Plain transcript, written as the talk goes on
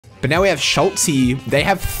But now we have Schultzy. They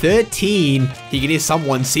have 13. He can hear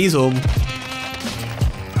someone, sees them.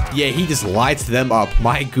 Yeah, he just lights them up.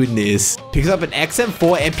 My goodness. Picks up an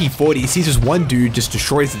XM4 MP40. Sees this one dude, just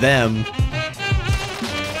destroys them.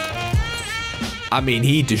 I mean,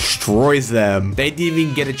 he destroys them. They didn't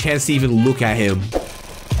even get a chance to even look at him.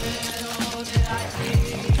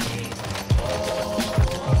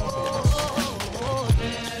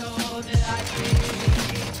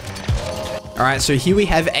 Alright, so here we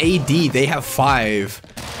have AD. They have 5.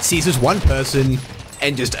 Sees this one person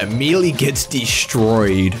and just immediately gets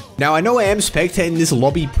destroyed. Now, I know I am spectating this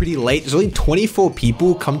lobby pretty late. There's only 24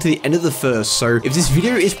 people come to the end of the first, so if this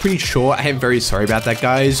video is pretty short, I am very sorry about that,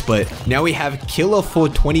 guys. But now we have Killer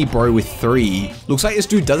 420 bro with 3. Looks like this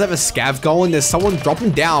dude does have a scav going. There's someone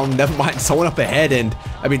dropping down, never mind, someone up ahead, and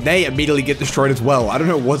I mean, they immediately get destroyed as well. I don't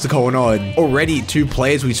know what's going on. Already, 2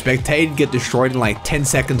 players we spectated get destroyed in like 10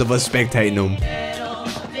 seconds of us spectating them.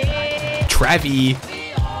 Travi.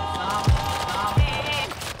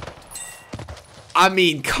 I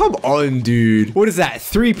mean, come on, dude. What is that?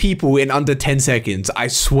 3 people in under 10 seconds. I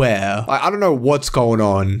swear. I don't know what's going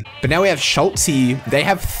on. But now we have Schultzy. They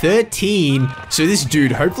have 13. So this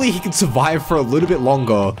dude, hopefully he can survive for a little bit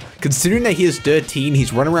longer. Considering that he has 13,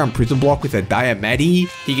 he's running around prison block with a Diamati.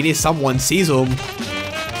 He can hear someone, sees him.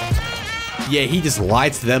 Yeah, he just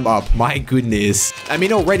lights them up. My goodness. I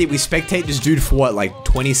mean, already we spectate this dude for what, like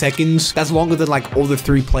 20 seconds? That's longer than like all the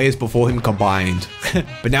 3 players before him combined.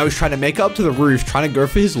 But now he's trying to make it up to the roof, trying to go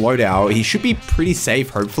for his loadout. He should be pretty safe,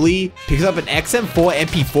 hopefully. Picks up an XM4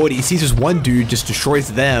 MP40, sees this one dude, just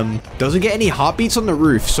destroys them. Doesn't get any heartbeats on the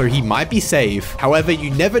roof, so he might be safe. However, you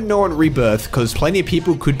never know on Rebirth, because plenty of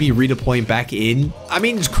people could be redeploying back in. I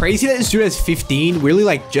mean, it's crazy that this dude has 15. Really,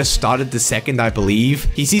 like, just started the second, I believe.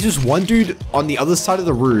 He sees this one dude on the other side of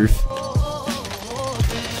the roof.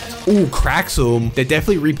 Ooh, cracks him. They're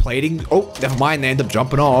definitely replating. Oh, never mind. They end up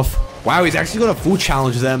jumping off. Wow, he's actually gonna full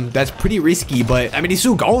challenge them. That's pretty risky, but I mean, he's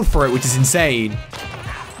still going for it, which is insane.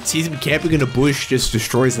 Sees him camping in a bush, just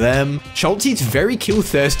destroys them. Schultzy's very kill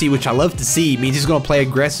thirsty, which I love to see. It means he's gonna play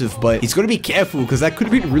aggressive, but he's gotta be careful because that could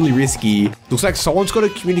have been really risky. Looks like someone's got a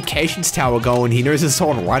communications tower going. He knows there's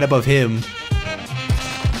someone right above him.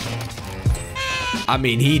 I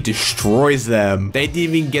mean, he destroys them. They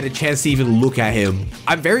didn't even get a chance to even look at him.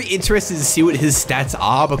 I'm very interested to see what his stats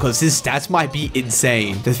are because his stats might be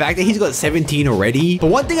insane. The fact that he's got 17 already. But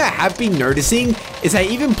one thing I have been noticing is that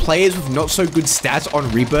even players with not so good stats on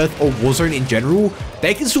Rebirth or Warzone in general,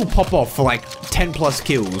 they can still pop off for like 10 plus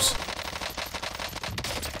kills.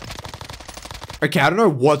 Okay, I don't know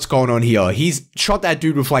what's going on here. He's shot that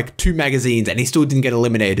dude with like 2 magazines and he still didn't get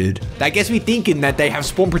eliminated. That gets me thinking that they have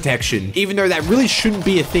spawn protection, even though that really shouldn't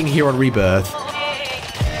be a thing here on Rebirth.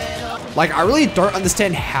 Like, I really don't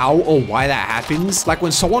understand how or why that happens. Like,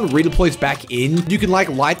 when someone redeploys back in, you can, like,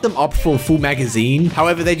 light them up for a full magazine.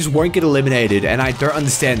 However, they just won't get eliminated, and I don't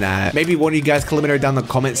understand that. Maybe one of you guys can let me know down in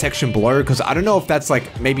the comment section below, because I don't know if that's,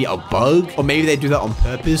 like, maybe a bug, or maybe they do that on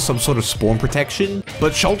purpose, some sort of spawn protection.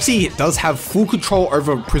 But Schultzy does have full control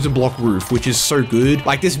over prison block roof, which is so good.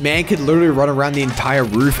 Like, this man could literally run around the entire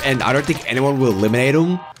roof, and I don't think anyone will eliminate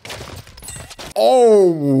him.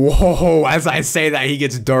 Oh, whoa, as I say that, he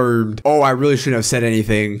gets domed. Oh, I really shouldn't have said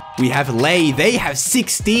anything. We have Lei. They have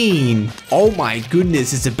 16. Oh my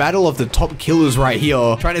goodness, it's a battle of the top killers right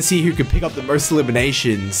here. Trying to see who can pick up the most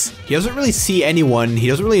eliminations. He doesn't really see anyone. He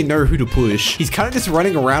doesn't really know who to push. He's kind of just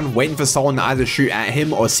running around waiting for someone to either shoot at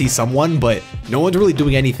him or see someone, but no one's really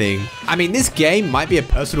doing anything. I mean, this game might be a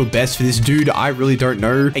personal best for this dude. I really don't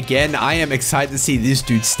know. Again, I am excited to see this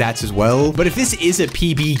dude's stats as well. But if this is a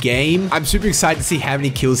PB game, I'm super excited to see how many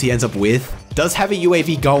kills he ends up with. Does have a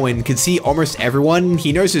UAV going, can see almost everyone.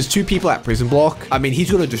 He knows there's 2 people at prison block. I mean, he's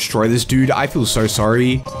gonna destroy this dude. I feel so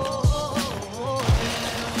sorry.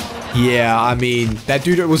 Yeah, I mean, that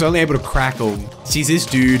dude was only able to crack him. Sees this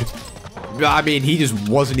dude. I mean, he just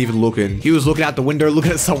wasn't even looking. He was looking out the window,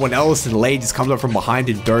 looking at someone else, and Lei just comes up from behind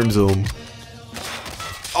and domes him.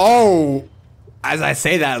 Oh! As I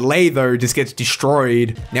say that, Lei, though, just gets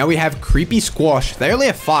destroyed. Now we have Creepy Squash. They only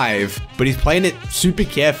have 5, but he's playing it super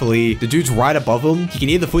carefully. The dude's right above him. He can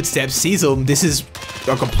hear the footsteps, sees him. This is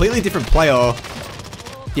a completely different player.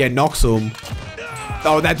 Yeah, knocks him.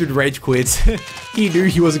 Oh, that dude rage quits. He knew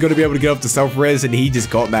he wasn't going to be able to get up to self-res and he just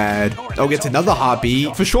got mad. Oh, gets another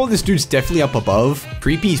heartbeat. For sure, this dude's definitely up above.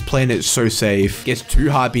 Creepy's playing it so safe. Gets 2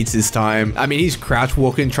 heartbeats this time. I mean, he's crouch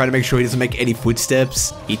walking, trying to make sure he doesn't make any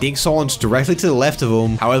footsteps. He thinks someone's directly to the left of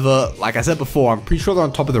him. However, like I said before, I'm pretty sure they're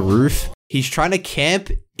on top of the roof. He's trying to camp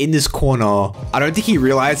in this corner. I don't think he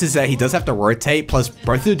realizes that he does have to rotate, plus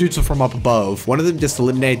both of the dudes are from up above. One of them just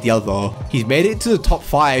eliminated the other. He's made it into the top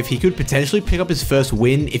 5. He could potentially pick up his first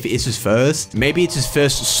win if it is his first. Maybe it's his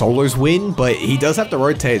first solos win, but he does have to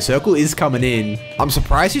rotate. Circle is coming in. I'm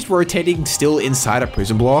surprised he's rotating still inside a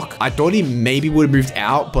prison block. I thought he maybe would have moved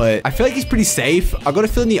out, but I feel like he's pretty safe. I got a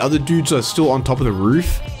feeling the other dudes are still on top of the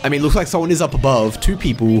roof. I mean, it looks like someone is up above, 2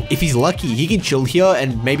 people. If he's lucky, he can chill here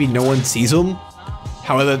and maybe no one sees him.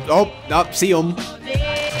 However, see him.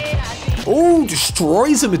 Oh,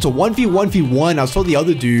 destroys him. It's a 1v1v1. I saw the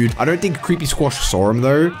other dude. I don't think Creepy Squash saw him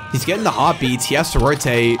though. He's getting the heartbeats. He has to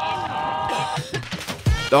rotate.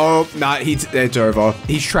 Oh, nah, it's over.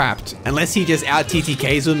 He's trapped. Unless he just out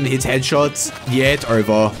TTKs him, hits headshots. Yeah, it's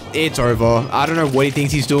over. It's over. I don't know what he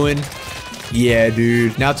thinks he's doing. Yeah,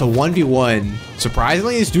 dude. Now it's a 1v1.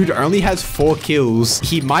 Surprisingly, this dude only has 4 kills.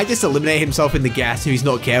 He might just eliminate himself in the gas if he's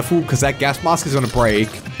not careful, because that gas mask is gonna break.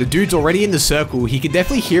 The dude's already in the circle. He can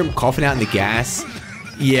definitely hear him coughing out in the gas.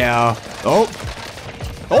 Yeah. Oh,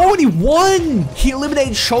 and he won! He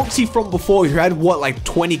eliminated Schultzy from before, who had, what, like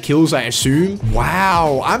 20 kills, I assume?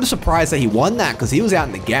 Wow, I'm surprised that he won that, because he was out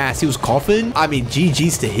in the gas. He was coughing. I mean,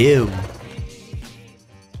 GG's to him.